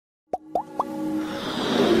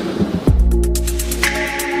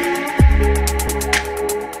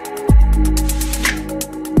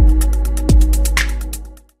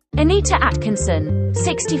Atkinson,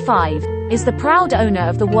 65, is the proud owner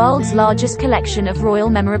of the world's largest collection of royal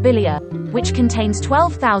memorabilia, which contains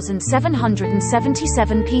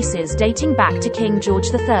 12,777 pieces dating back to King George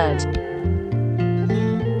III.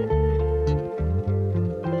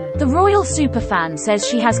 The royal superfan says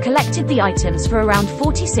she has collected the items for around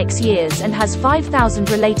 46 years and has 5,000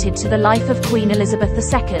 related to the life of Queen Elizabeth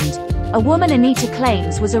II, a woman Anita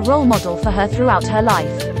claims was a role model for her throughout her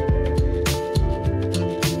life.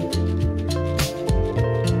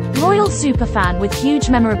 Royal superfan with huge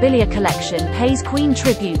memorabilia collection pays Queen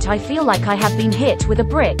tribute. "I feel like I have been hit with a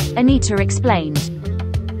brick," Anita explained.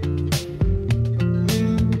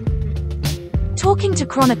 Talking to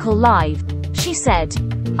ChronicleLive, she said,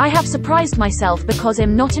 "I have surprised myself because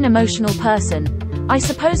I'm not an emotional person. I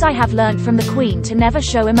suppose I have learnt from the Queen to never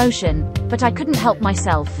show emotion, but I couldn't help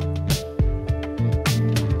myself.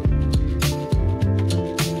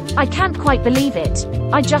 I can't quite believe it.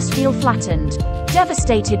 I just feel flattened."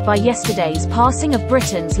 Devastated by yesterday's passing of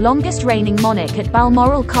Britain's longest reigning monarch at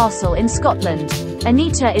Balmoral Castle in Scotland,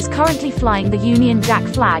 Anita is currently flying the Union Jack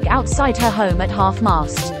flag outside her home at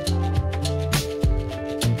half-mast.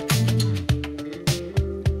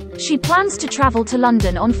 She plans to travel to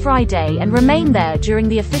London on Friday and remain there during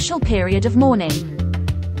the official period of mourning.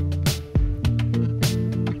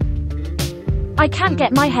 "I can't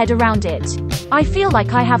get my head around it. I feel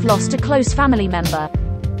like I have lost a close family member.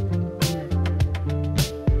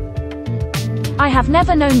 I have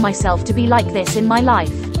never known myself to be like this in my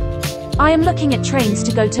life. I am looking at trains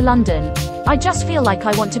to go to London. I just feel like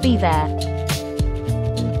I want to be there.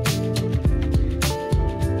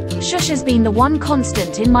 Shush has been the one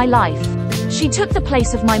constant in my life. She took the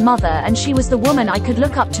place of my mother and she was the woman I could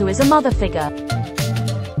look up to as a mother figure.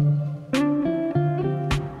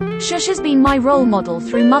 Shush has been my role model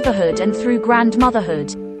through motherhood and through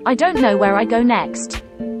grandmotherhood. I don't know where I go next.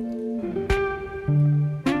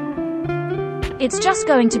 It's just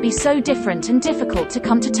going to be so different and difficult to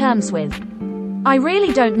come to terms with. I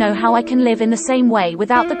really don't know how I can live in the same way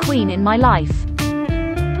without the Queen in my life."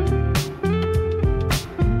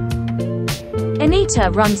 Anita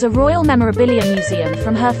runs a royal memorabilia museum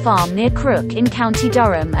from her farm near Crook in County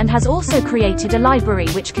Durham and has also created a library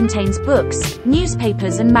which contains books,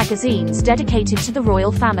 newspapers and magazines dedicated to the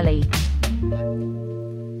royal family.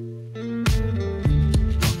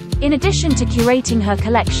 In addition to curating her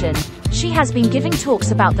collection, she has been giving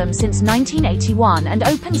talks about them since 1981 and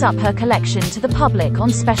opens up her collection to the public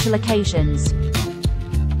on special occasions.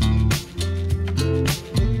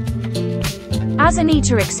 As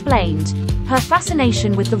Anita explained, her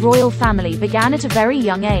fascination with the royal family began at a very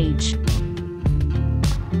young age.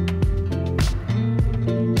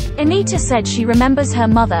 Anita said she remembers her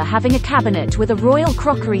mother having a cabinet with a royal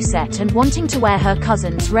crockery set and wanting to wear her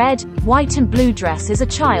cousin's red, white and blue dress as a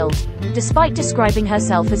child, despite describing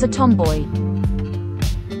herself as a tomboy.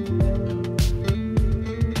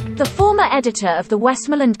 The former editor of the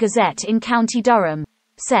Westmoreland Gazette in County Durham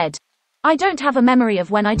said, "I don't have a memory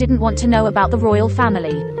of when I didn't want to know about the royal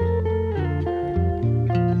family.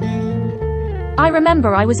 I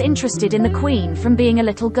remember I was interested in the Queen from being a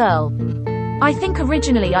little girl. I think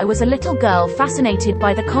originally I was a little girl fascinated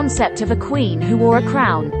by the concept of a queen who wore a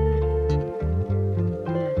crown.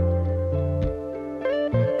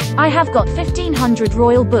 I have got 1,500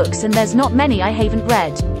 royal books and there's not many I haven't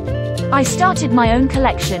read. I started my own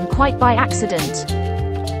collection quite by accident.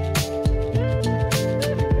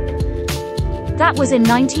 That was in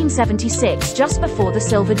 1976, just before the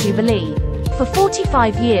Silver Jubilee. For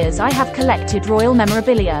 45 years I have collected royal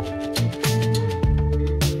memorabilia."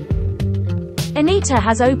 Anita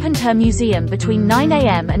has opened her museum between 9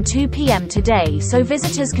 a.m. and 2 p.m. today so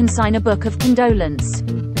visitors can sign a book of condolence.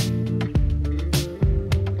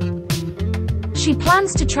 She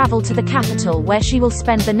plans to travel to the capital where she will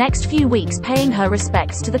spend the next few weeks paying her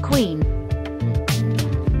respects to the Queen.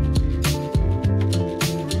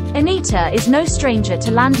 Anita is no stranger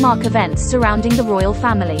to landmark events surrounding the royal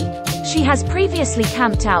family. She has previously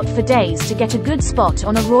camped out for days to get a good spot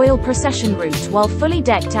on a royal procession route while fully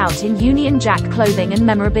decked out in Union Jack clothing and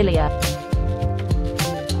memorabilia.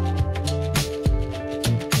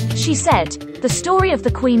 She said, "The story of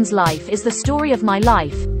the Queen's life is the story of my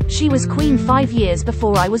life. She was Queen 5 years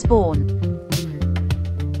before I was born.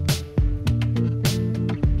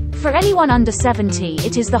 For anyone under 70,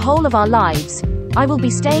 it is the whole of our lives. I will be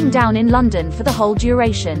staying down in London for the whole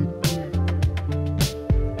duration."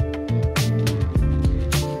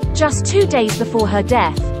 Just 2 days before her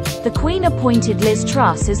death, the Queen appointed Liz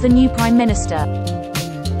Truss as the new Prime Minister.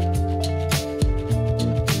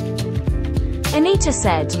 Anita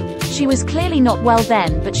said, She was clearly not well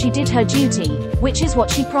then, but she did her duty, which is what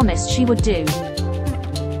she promised she would do.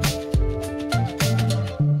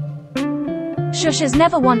 Shush has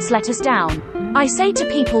never once let us down. I say to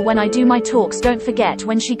people when I do my talks, don't forget,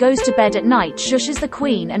 when she goes to bed at night, Shush is the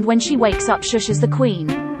queen, and when she wakes up, Shush is the queen.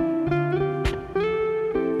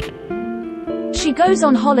 She goes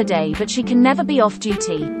on holiday, but she can never be off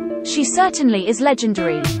duty. She certainly is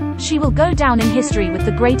legendary. She will go down in history with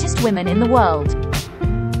the greatest women in the world.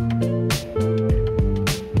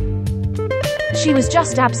 She was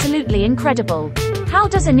just absolutely incredible. How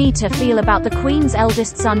does Anita feel about the Queen's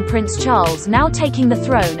eldest son Prince Charles now taking the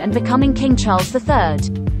throne and becoming King Charles III?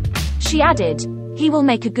 She added, "He will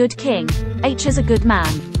make a good king. H is a good man.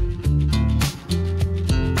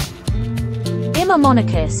 I'm a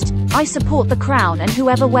monarchist. I support the crown and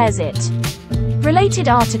whoever wears it." Related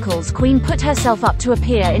articles: Queen put herself up to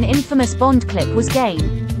appear in infamous Bond clip, was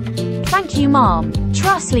game. Thank you, Mom.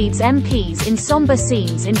 Truss leads MPs in somber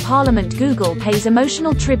scenes in Parliament. Google pays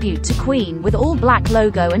emotional tribute to Queen with all black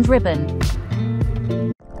logo and ribbon.